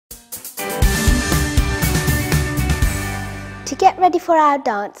ready for our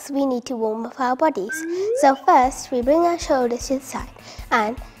dance, we need to warm up our bodies. So first, we bring our shoulders to the side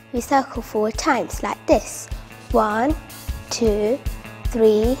and we circle 4 times like this. 1, 2,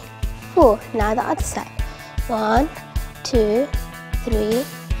 3, 4. Now the other side. 1, 2, 3,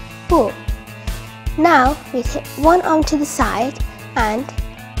 4. Now we take one arm to the side and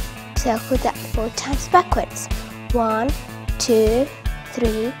circle that 4 times backwards. 1, 2,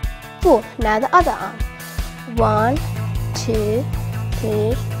 3, 4. Now the other arm. 1, 2,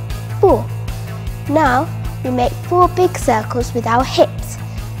 3, 4. Now we make 4 big circles with our hips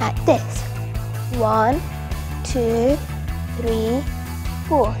like this. 1, 2, 3,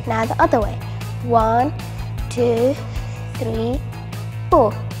 4. Now the other way. 1, 2, 3,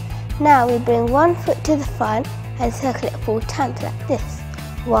 4. Now we bring one foot to the front and circle it 4 times like this.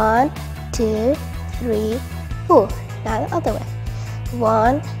 1, 2, 3, 4. Now the other way.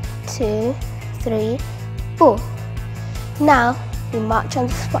 1, 2, 3, 4. Now we march on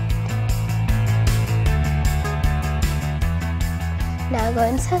the spot. Now go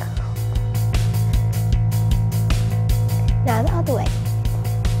in circle. Now the other way.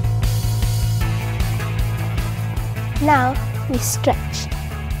 Now we stretch to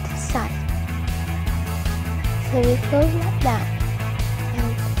the side. So we go like that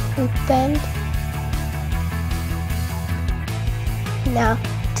and we bend. Now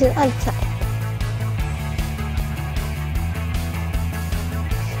to the other side.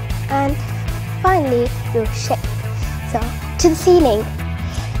 And finally we'll shake. So to the ceiling,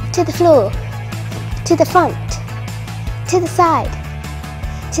 to the floor, to the front, to the side,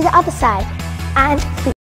 to the other side, and